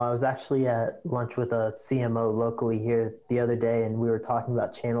I was actually at lunch with a CMO locally here the other day, and we were talking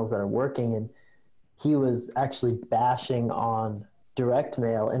about channels that are working, and he was actually bashing on direct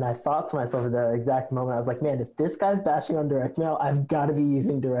mail. And I thought to myself at the exact moment, I was like, man, if this guy's bashing on direct mail, I've got to be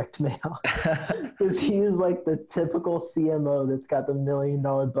using direct mail. Because he is like the typical CMO that's got the $1 million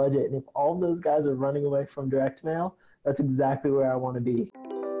budget. And if all of those guys are running away from direct mail, that's exactly where I want to be.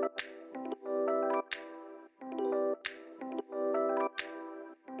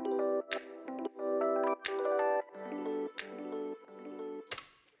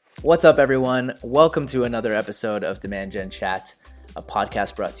 What's up, everyone? Welcome to another episode of Demand Gen Chat, a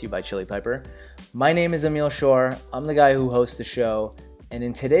podcast brought to you by Chili Piper. My name is Emil Shore. I'm the guy who hosts the show. And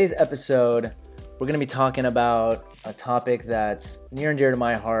in today's episode, we're going to be talking about a topic that's near and dear to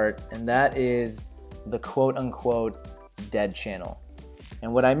my heart, and that is the quote-unquote dead channel.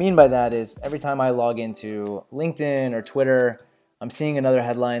 And what I mean by that is every time I log into LinkedIn or Twitter, I'm seeing another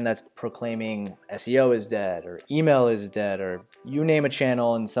headline that's proclaiming SEO is dead or email is dead or you name a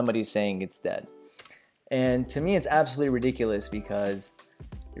channel and somebody's saying it's dead. And to me, it's absolutely ridiculous because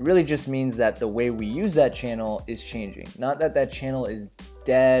it really just means that the way we use that channel is changing. Not that that channel is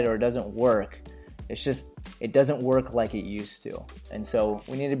dead or doesn't work. It's just it doesn't work like it used to. And so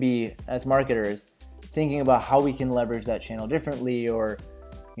we need to be, as marketers, thinking about how we can leverage that channel differently or,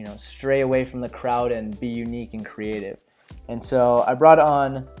 stray away from the crowd and be unique and creative. And so I brought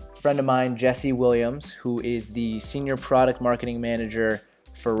on a friend of mine, Jesse Williams, who is the Senior Product Marketing Manager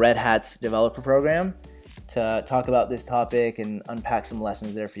for Red Hat's developer program, to talk about this topic and unpack some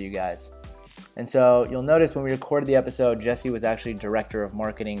lessons there for you guys. And so you'll notice when we recorded the episode, Jesse was actually Director of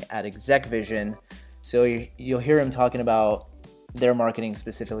Marketing at ExecVision. So you'll hear him talking about their marketing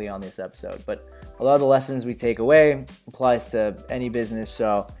specifically on this episode. But a lot of the lessons we take away applies to any business.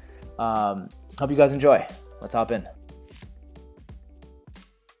 So hope you guys enjoy. Let's hop in.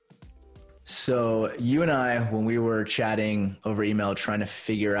 So you and I, when we were chatting over email, trying to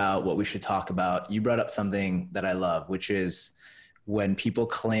figure out what we should talk about, you brought up something that I love, which is when people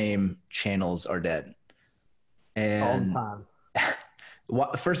claim channels are dead. And All the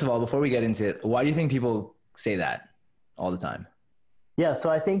time. First of all, before we get into it, why do you think people say that all the time? Yeah, so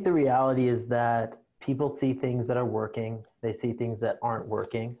I think the reality is that people see things that are working. They see things that aren't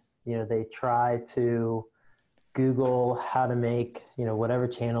working. They try to Google how to make, whatever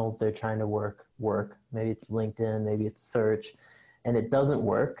channel they're trying to work. Maybe it's LinkedIn, maybe it's search, and it doesn't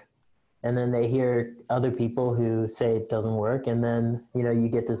work. And then they hear other people who say it doesn't work. And then, you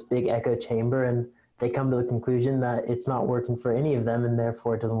get this big echo chamber and they come to the conclusion that it's not working for any of them and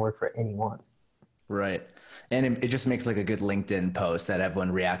therefore it doesn't work for anyone. Right. And it just makes like a good LinkedIn post that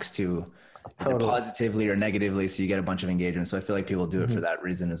everyone reacts to either positively or negatively. So you get a bunch of engagement. So I feel like people do it for that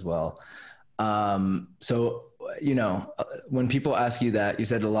reason as well. When people ask you that, you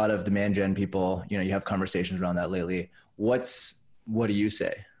said a lot of demand gen people, you have conversations around that lately. What do you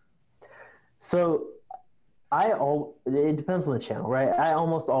say? So it depends on the channel, right? I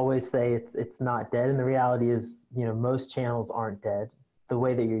almost always say it's not dead. And the reality is, most channels aren't dead. The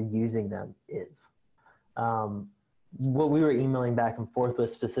way that you're using them is. What we were emailing back and forth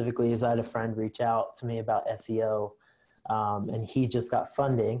with specifically is I had a friend reach out to me about SEO. And he just got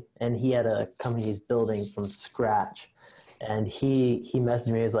funding and he had a company he's building from scratch. And he messaged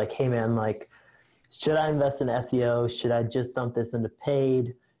me, he was like, hey man, should I invest in SEO? Should I just dump this into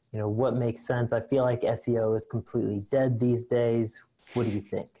paid? What makes sense? I feel like SEO is completely dead these days. What do you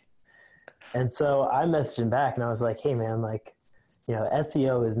think? And so I messaged him back and I was like, hey man,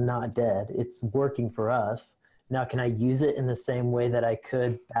 SEO is not dead. It's working for us. Now, can I use it in the same way that I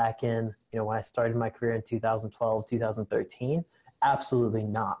could back in, when I started my career in 2012, 2013? Absolutely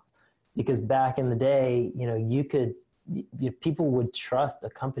not. Because back in the day, people would trust a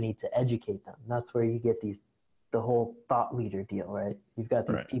company to educate them. And that's where you get the whole thought leader deal, right? You've got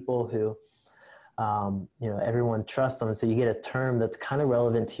these people who, everyone trusts them. So you get a term that's kind of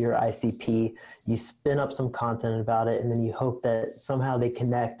relevant to your ICP. You spin up some content about it, and then you hope that somehow they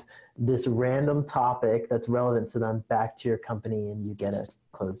connect this random topic that's relevant to them back to your company and you get a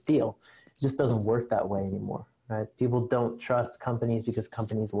closed deal. It just doesn't work that way anymore, right? People don't trust companies because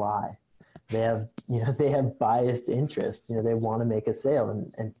companies lie. They have biased interests. They want to make a sale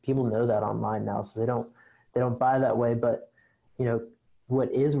and people know that online now. So they don't buy that way. But, what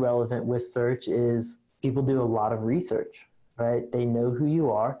is relevant with search is people do a lot of research, right? They know who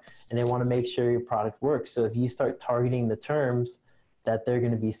you are and they want to make sure your product works. So if you start targeting the terms that they're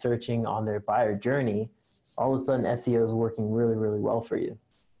going to be searching on their buyer journey, all of a sudden SEO is working really, really well for you.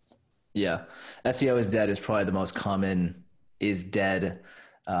 Yeah. SEO is dead is probably the most common is dead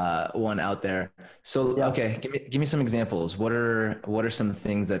one out there. So, Yeah. okay, give me some examples. What are some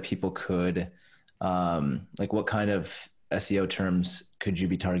things that people could, like what kind of SEO terms could you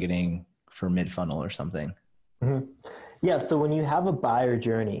be targeting for mid funnel or something? Mhm. Yeah. So when you have a buyer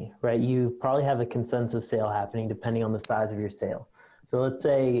journey, right, you probably have a consensus sale happening depending on the size of your sale. So let's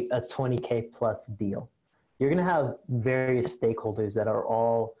say a 20K plus deal. You're going to have various stakeholders that are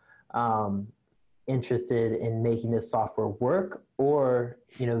all interested in making this software work, or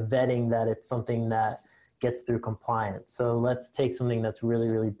vetting that it's something that gets through compliance. So let's take something that's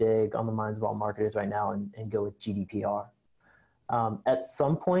really, really big on the minds of all marketers right now and go with GDPR. At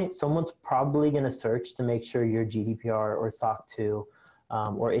some point, someone's probably going to search to make sure you're GDPR or SOC 2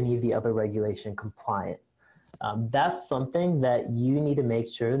 or any of the other regulation compliant. That's something that you need to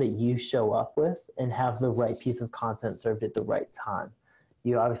make sure that you show up with and have the right piece of content served at the right time.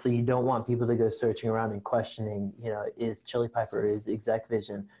 You don't want people to go searching around and questioning, is Chili Piper, is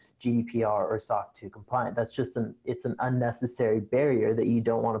ExecVision, GDPR or SOC 2 compliant? That's just it's an unnecessary barrier that you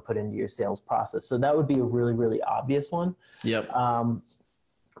don't want to put into your sales process. So that would be a really, really obvious one. Yep.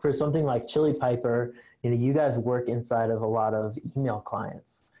 For something like Chili Piper, you guys work inside of a lot of email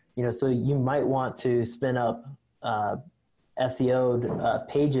clients, so you might want to spin up SEO'd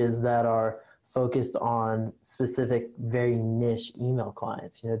pages that are focused on specific, very niche email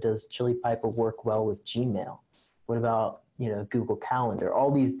clients. Does Chili Piper work well with Gmail? What about, Google Calendar?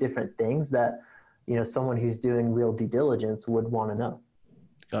 All these different things that, someone who's doing real due diligence would want to know.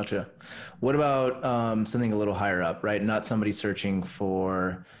 Gotcha. What about something a little higher up, right? Not somebody searching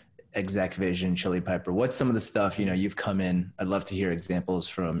for ExecVision, Chili Piper. What's some of the stuff, you've come in? I'd love to hear examples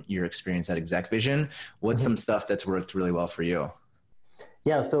from your experience at ExecVision. What's some stuff that's worked really well for you?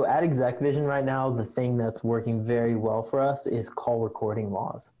 Yeah, so at ExecVision right now, the thing that's working very well for us is call recording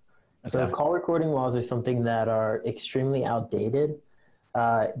laws. Okay. So call recording laws are something that are extremely outdated.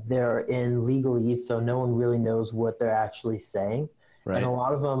 They're in legalese, so no one really knows what they're actually saying. Right. And a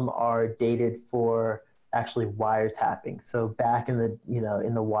lot of them are dated for actually wiretapping. So back in the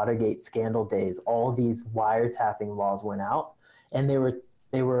in the Watergate scandal days, all these wiretapping laws went out, and they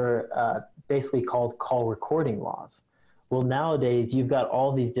were basically called call recording laws. Well, nowadays you've got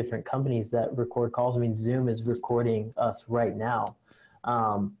all these different companies that record calls. I mean, Zoom is recording us right now,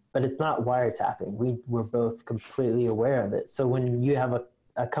 but it's not wiretapping. We're both completely aware of it. So when you have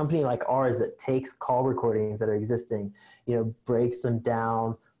a company like ours that takes call recordings that are existing, breaks them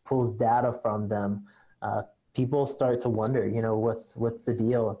down, pulls data from them, people start to wonder, what's the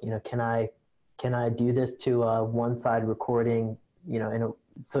deal? Can I do this to a one-side recording?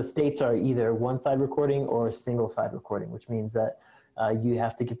 So states are either one-side recording or single-side recording, which means that you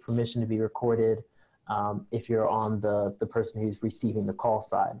have to give permission to be recorded if you're on the person who's receiving the call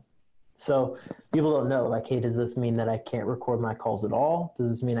side. So people don't know, like, hey, does this mean that I can't record my calls at all? Does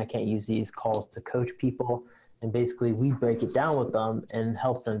this mean I can't use these calls to coach people? And basically we break it down with them and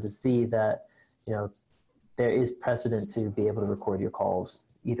help them to see that, there is precedent to be able to record your calls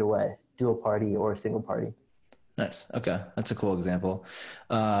either way, dual party or single party. Nice. Okay. That's a cool example.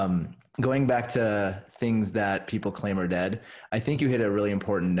 Going back to things that people claim are dead, I think you hit a really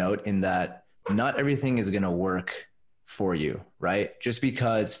important note in that not everything is going to work for you, right? Just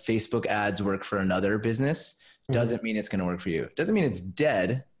because Facebook ads work for another business doesn't mean it's going to work for you. It doesn't mean it's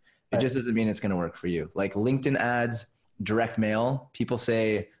dead. It just doesn't mean it's going to work for you. Like LinkedIn ads, direct mail, people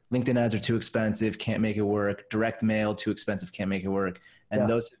say LinkedIn ads are too expensive, can't make it work. Direct mail, too expensive, can't make it work. And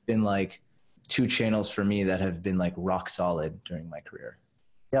those have been like two channels for me that have been like rock solid during my career.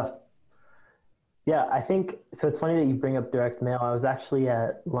 Yeah. Yeah, I think, so it's funny that you bring up direct mail. I was actually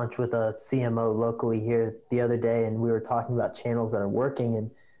at lunch with a CMO locally here the other day, and we were talking about channels that are working,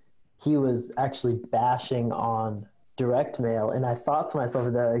 and he was actually bashing on direct mail. And I thought to myself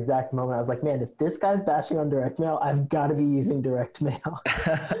at the exact moment, I was like, man, if this guy's bashing on direct mail, I've got to be using direct mail.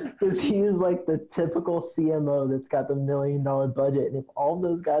 Because he is like the typical CMO that's got the $1 million budget. And if all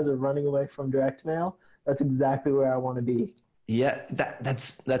those guys are running away from direct mail, that's exactly where I want to be. Yeah,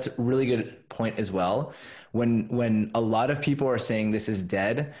 that's a really good point as well. When a lot of people are saying this is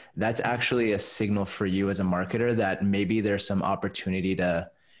dead, that's actually a signal for you as a marketer that maybe there's some opportunity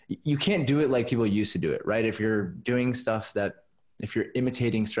you can't do it like people used to do it, right? If you're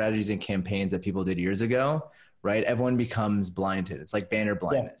imitating strategies and campaigns that people did years ago, right? Everyone becomes blinded. It's like banner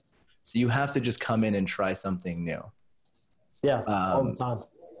blindness. Yeah. So you have to just come in and try something new. Yeah, all the time.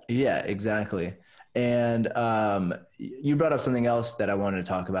 Yeah, exactly. And you brought up something else that I wanted to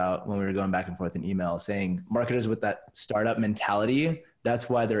talk about when we were going back and forth in email, saying marketers with that startup mentality, that's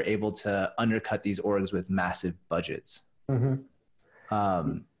why they're able to undercut these orgs with massive budgets.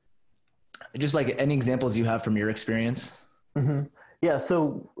 Mm-hmm. Just like any examples you have from your experience? Mm-hmm. Yeah,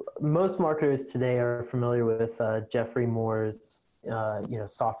 so most marketers today are familiar with Jeffrey Moore's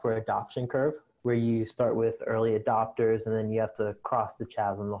software adoption curve, where you start with early adopters and then you have to cross the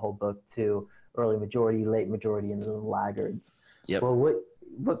chasm, the whole book, to early majority, late majority, and then laggards. Yep. Well,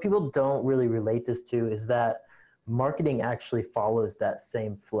 what people don't really relate this to is that marketing actually follows that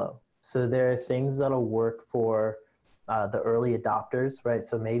same flow. So there are things that'll work for the early adopters, right?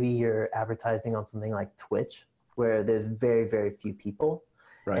 So maybe you're advertising on something like Twitch, where there's very, very few people.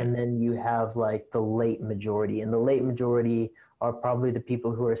 Right. And then you have like the late majority. And the late majority are probably the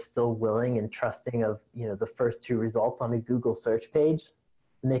people who are still willing and trusting of, the first two results on a Google search page.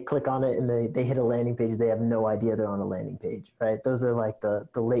 And they click on it and they hit a landing page. They have no idea they're on a landing page, right? Those are like the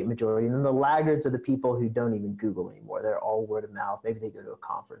late majority. And then the laggards are the people who don't even Google anymore. They're all word of mouth. Maybe they go to a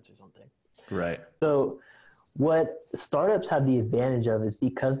conference or something. Right. So what startups have the advantage of is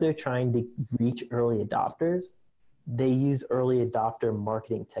because they're trying to reach early adopters, they use early adopter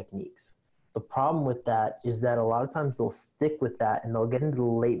marketing techniques. The problem with that is that a lot of times they'll stick with that and they'll get into the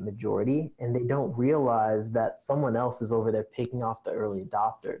late majority and they don't realize that someone else is over there picking off the early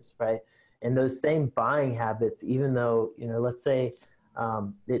adopters, right? And those same buying habits, even though, let's say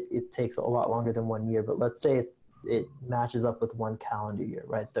it takes a lot longer than 1 year, but let's say it matches up with 1 calendar year,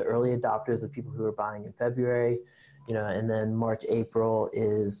 right? The early adopters are people who are buying in February, and then March, April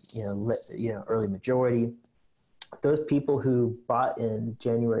is, early majority. Those people who bought in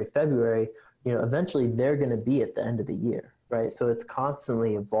January, February, eventually they're going to be at the end of the year, right? So it's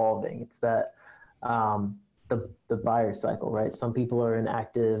constantly evolving. It's that the buyer cycle, right? Some people are in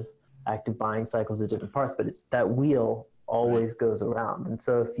active buying cycles at different parts, but that wheel always goes around. And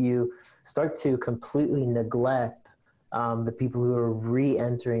so if you start to completely neglect the people who are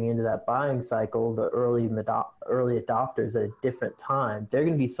re-entering into that buying cycle, the early adopters at a different time, they're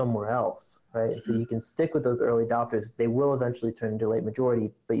going to be somewhere else, right? Mm-hmm. So you can stick with those early adopters. They will eventually turn into late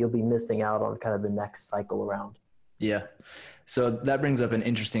majority, but you'll be missing out on kind of the next cycle around. Yeah. So that brings up an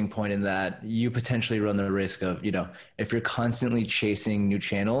interesting point in that you potentially run the risk of, if you're constantly chasing new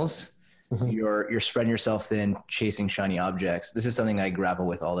channels, mm-hmm. you're spreading yourself thin, chasing shiny objects. This is something I grapple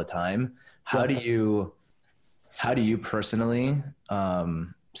with all the time. How do you personally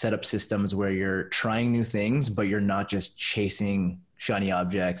set up systems where you're trying new things, but you're not just chasing shiny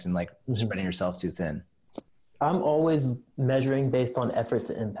objects and mm-hmm. spreading yourself too thin? I'm always measuring based on effort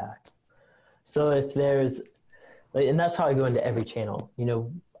to impact. So if there's, and that's how I go into every channel.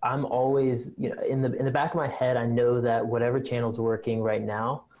 I'm always, in the back of my head, I know that whatever channel's working right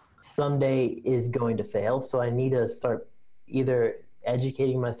now, someday is going to fail. So I need to start either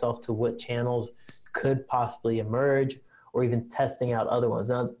educating myself to what channels could possibly emerge or even testing out other ones.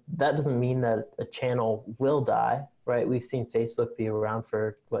 Now, that doesn't mean that a channel will die, right? We've seen Facebook be around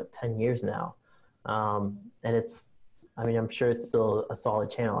for 10 years now. And I'm sure it's still a solid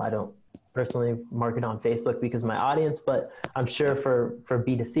channel. I don't personally market on Facebook because of my audience, but I'm sure for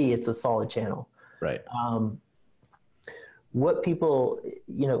B2C, it's a solid channel. Right. What people,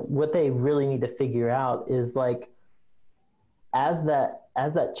 what they really need to figure out is as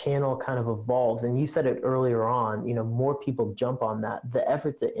that channel kind of evolves, and you said it earlier on, more people jump on that, the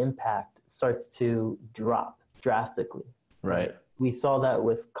effort to impact starts to drop drastically. Right. We saw that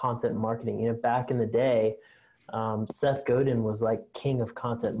with content marketing. Back in the day, Seth Godin was like king of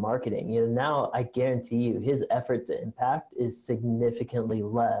content marketing. Now I guarantee you his effort to impact is significantly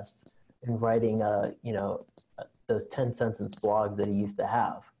less in writing, those 10 sentence blogs that he used to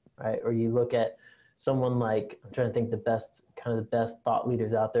have, right? Or you look at someone like, I'm trying to think the best thought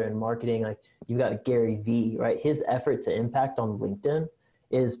leaders out there in marketing, like you got Gary Vee, right? His effort to impact on LinkedIn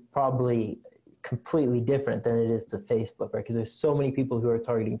is probably completely different than it is to Facebook, right? Because there's so many people who are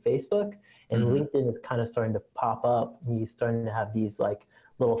targeting Facebook, and mm-hmm. LinkedIn is kind of starting to pop up. And you're starting to have these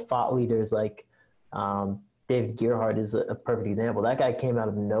little thought leaders David Gerhardt is a perfect example. That guy came out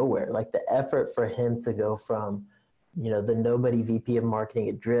of nowhere. The effort for him to go from, the nobody VP of marketing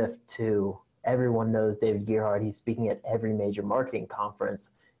at Drift to everyone knows David Gerhardt. He's speaking at every major marketing conference.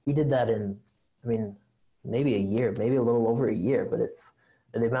 He did that in, maybe a year, maybe a little over a year, but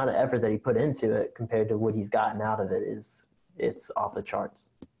the amount of effort that he put into it compared to what he's gotten out of it it's off the charts.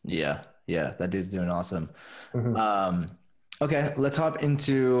 Yeah. That dude's doing awesome. Mm-hmm. Okay. Let's hop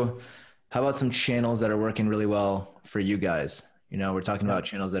into, how about some channels that are working really well for you guys? We're talking about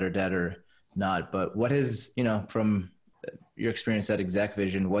channels that are dead or not, but what is, from your experience at Exec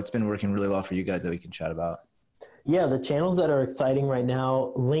Vision, what's been working really well for you guys that we can chat about? Yeah, the channels that are exciting right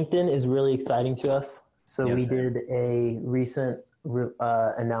now, LinkedIn is really exciting to us. So we did a recent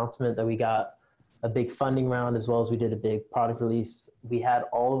announcement that we got a big funding round, as well as we did a big product release. We had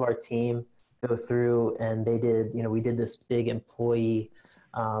all of our team go through, and they did, we did this big employee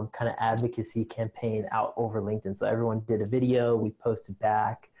kind of advocacy campaign out over LinkedIn. So everyone did a video, we posted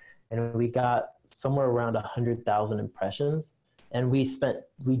back, and we got somewhere around 100,000 impressions, and we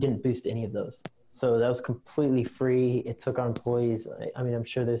didn't boost any of those. So that was completely free. It took our employees, I mean, I'm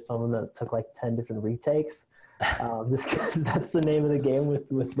sure there's someone that took like 10 different retakes, just because that's the name of the game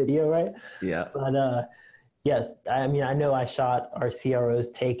with video, right? Yeah. But yes, I mean, I know I shot our CRO's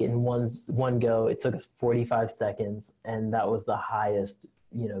take in one go. It took us 45 seconds, and that was the highest,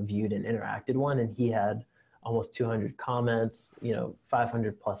 viewed and interacted one. And he had almost 200 comments,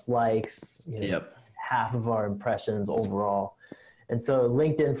 500 plus likes, Yep. half of our impressions overall. And so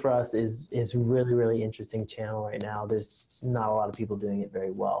LinkedIn for us is really, really interesting channel right now. There's not a lot of people doing it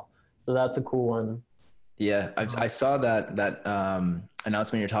very well. So that's a cool one. Yeah. I saw that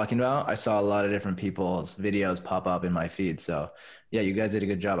announcement you're talking about. I saw a lot of different people's videos pop up in my feed. So yeah, you guys did a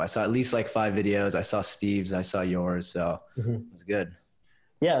good job. I saw at least like 5 videos. I saw Steve's, I saw yours. So it was good.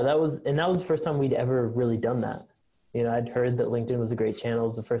 Yeah, that was the first time we'd ever really done that. I'd heard that LinkedIn was a great channel. It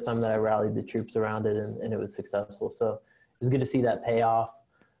was the first time that I rallied the troops around it, and it was successful. So it was good to see that pay off.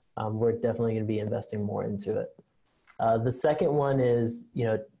 We're definitely going to be investing more into it. The second one is,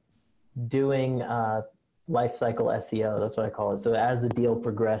 doing life cycle SEO. That's what I call it. So as the deal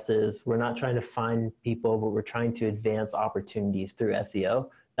progresses, we're not trying to find people, but we're trying to advance opportunities through SEO.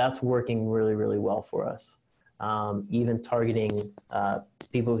 That's working really, really well for us. Even targeting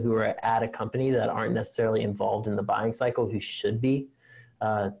people who are at a company that aren't necessarily involved in the buying cycle, who should be,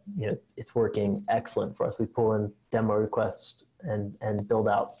 it's working excellent for us. We pull in demo requests and build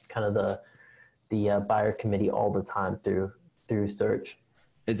out kind of the buyer committee all the time through search.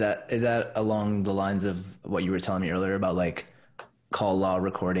 Is that along the lines of what you were telling me earlier about like call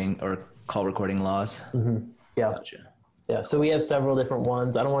recording laws? Mm-hmm. Yeah. Gotcha. Yeah. So we have several different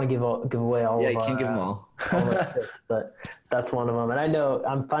ones. I don't want to give away all of you can't give them all. all tips, but that's one of them. And I know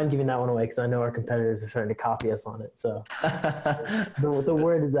I'm fine giving that one away because I know our competitors are starting to copy us on it. So the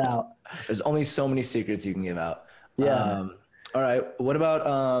word is out. There's only so many secrets you can give out. Yeah. All right. What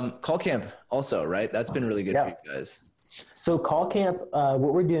about Call Camp also, right? That's been really good for you guys. So Call Camp,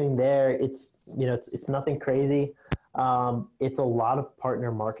 what we're doing there, it's nothing crazy. It's a lot of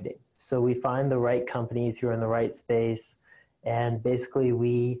partner marketing. So we find the right companies who are in the right space, and basically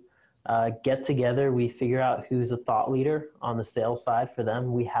we get together, we figure out who's a thought leader on the sales side for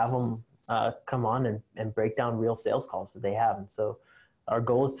them. We have them come on and break down real sales calls that they have. And so our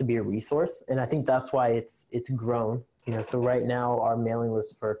goal is to be a resource. And I think that's why it's grown. So right now our mailing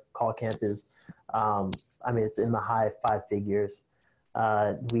list for Call Camp is, it's in the high 5 figures.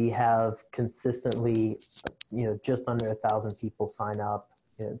 We have consistently, just under 1,000 people sign up.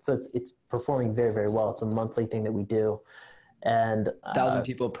 So it's performing very, very well. It's a monthly thing that we do. And 1,000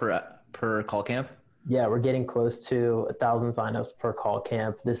 people per Call Camp? Yeah, we're getting close to 1,000 signups per Call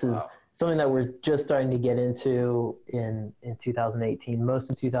Camp. This is something that we're just starting to get into in 2018. Most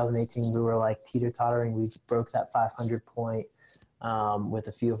of 2018, we were like teeter-tottering. We broke that 500 point with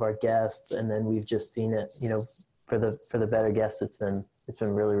a few of our guests, and then we've just seen it. For the better guests, it's been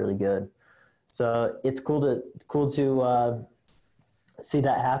really, really good. So it's cool to see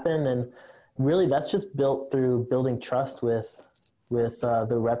that happen, and really that's just built through building trust with the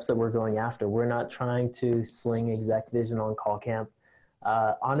reps that we're going after. We're not trying to sling exec vision on Call Camp.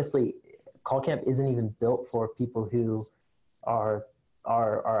 Honestly, Call Camp isn't even built for people who are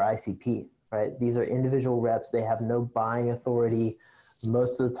ICP, right? These are individual reps. They have no buying authority.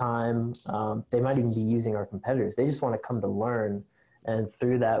 Most of the time, they might even be using our competitors. They just want to come to learn. And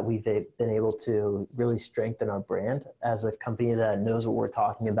through that, we've been able to really strengthen our brand as a company that knows what we're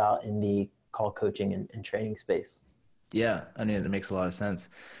talking about in the call coaching and training space. Yeah, I mean, it makes a lot of sense.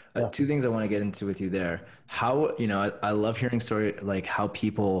 2 things I want to get into with you there. How, I love hearing story like how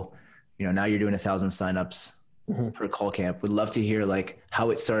people, now you're doing 1,000 signups per Call Camp. Would love to hear like how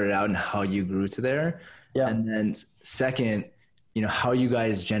it started out and how you grew to there. Yeah. And then second, how are you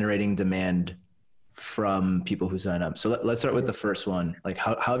guys generating demand from people who sign up? So let's start with the first one. Like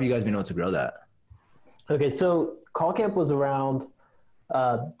how have you guys been able to grow that? Okay. So Call Camp was around,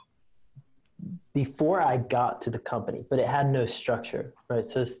 before I got to the company, but it had no structure, right?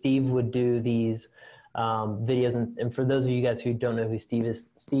 So Steve would do these videos. And for those of you guys who don't know who Steve is,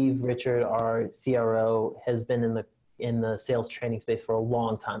 Steve Richard, our CRO, has been in the sales training space for a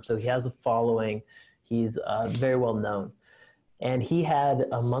long time. So he has a following. He's very well known. And he had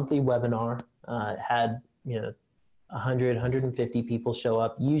a monthly webinar, had 100, 150 people show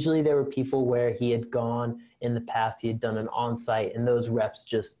up. Usually there were people where he had gone in the past, he had done an on-site, and those reps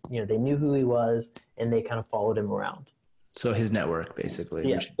just, they knew who he was and they kind of followed him around. So his network, basically.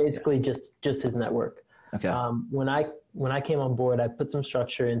 Yeah, basically just his network. Okay. When I came on board, I put some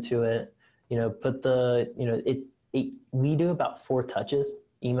structure into it. We do about 4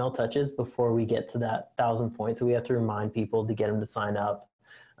 email touches before we get to that 1,000 points. So we have to remind people to get them to sign up.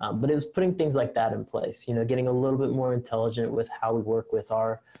 But it was putting things like that in place, getting a little bit more intelligent with how we work with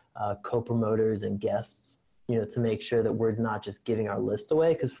our co-promoters and guests, to make sure that we're not just giving our list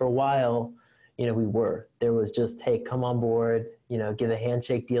away. Because for a while, there was just, hey, come on board, give a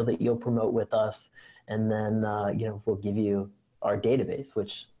handshake deal that you'll promote with us. And then, we'll give you our database,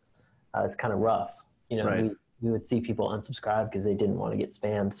 which is kind of rough. Right. We would see people unsubscribe because they didn't want to get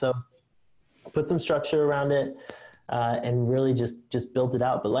spammed. So put some structure around it and really just builds it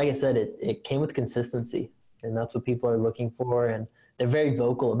out. But like I said, it came with consistency, and that's what people are looking for. And they're very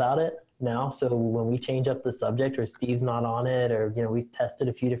vocal about it now. So when we change up the subject or Steve's not on it, or, we've tested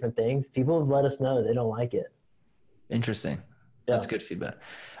a few different things, people have let us know they don't like it. Interesting. Yeah. That's good feedback.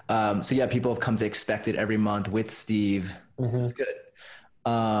 So yeah, people have come to expect it every month with Steve. Mm-hmm. That's good.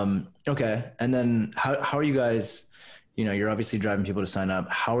 Okay. And then how are you guys, you're obviously driving people to sign up.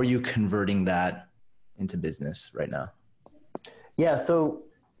 How are you converting that into business right now? Yeah. So,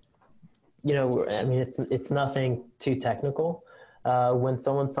 it's nothing too technical. When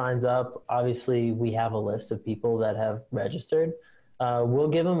someone signs up, obviously we have a list of people that have registered. We'll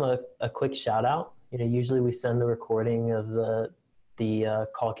give them a quick shout out. Usually we send the recording of the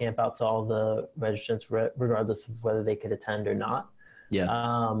call camp out to all the registrants, regardless of whether they could attend or not.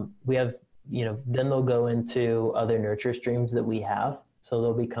 Yeah. We have, then they'll go into other nurture streams that we have. So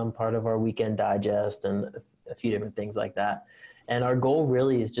they'll become part of our weekend digest and a few different things like that. And our goal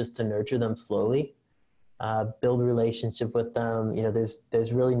really is just to nurture them slowly, build a relationship with them.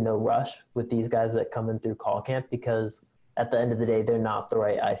 There's really no rush with these guys that come in through call camp, because at the end of the day, they're not the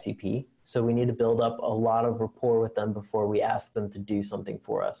right ICP. So we need to build up a lot of rapport with them before we ask them to do something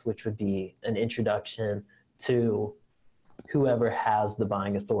for us, which would be an introduction to whoever has the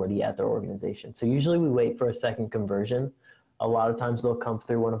buying authority at their organization. So usually we wait for a second conversion. A lot of times they'll come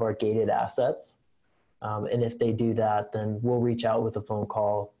through one of our gated assets. And if they do that, then we'll reach out with a phone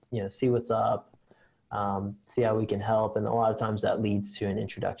call, see what's up, see how we can help. And a lot of times that leads to an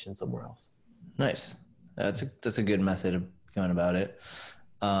introduction somewhere else. Nice. That's a good method of going about it.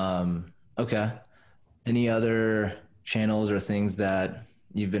 Okay. Any other channels or things that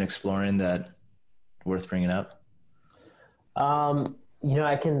you've been exploring that worth bringing up? I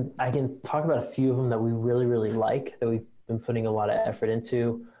can talk about a few of them that we really, really like, that we've been putting a lot of effort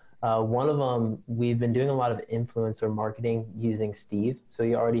into. One of them, we've been doing a lot of influencer marketing using Steve. So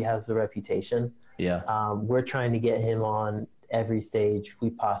he already has the reputation. Yeah. We're trying to get him on every stage we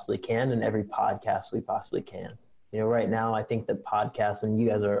possibly can and every podcast we possibly can. Right now, I think that podcasts, and you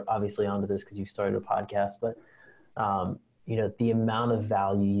guys are obviously onto this because you started a podcast, but, the amount of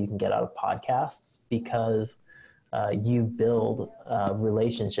value you can get out of podcasts, because you build a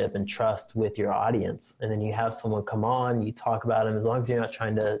relationship and trust with your audience. And then you have someone come on, you talk about them. As long as you're not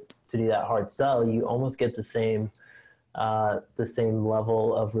trying to do that hard sell, you almost get the same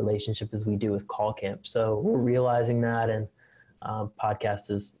level of relationship as we do with call camp. So we're realizing that, and podcast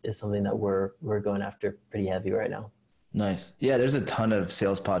is something that we're going after pretty heavy right now. Nice. Yeah. There's a ton of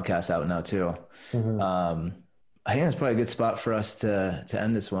sales podcasts out now too. Mm-hmm. I think that's probably a good spot for us to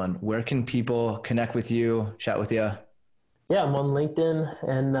end this one. Where can people connect with you, chat with you? Yeah, I'm on LinkedIn,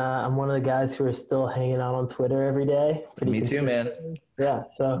 and I'm one of the guys who are still hanging out on Twitter every day. Me too, man. Yeah.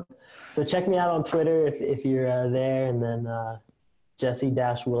 So check me out on Twitter if you're there, and then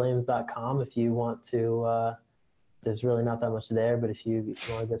jesse-williams.com if you want to. There's really not that much there, but if you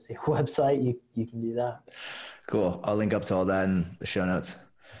want to go see a website, you can do that. Cool. I'll link up to all that in the show notes.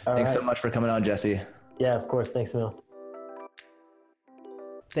 Thanks so much for coming on, Jesse. Yeah, of course. Thanks, Emil.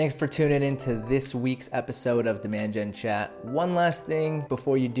 Thanks for tuning in to this week's episode of Demand Gen Chat. One last thing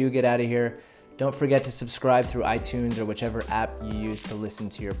before you do get out of here. Don't forget to subscribe through iTunes or whichever app you use to listen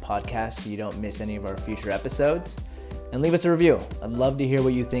to your podcast so you don't miss any of our future episodes. And leave us a review. I'd love to hear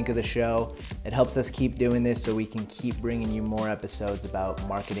what you think of the show. It helps us keep doing this so we can keep bringing you more episodes about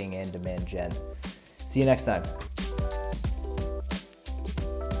marketing and demand gen. See you next time.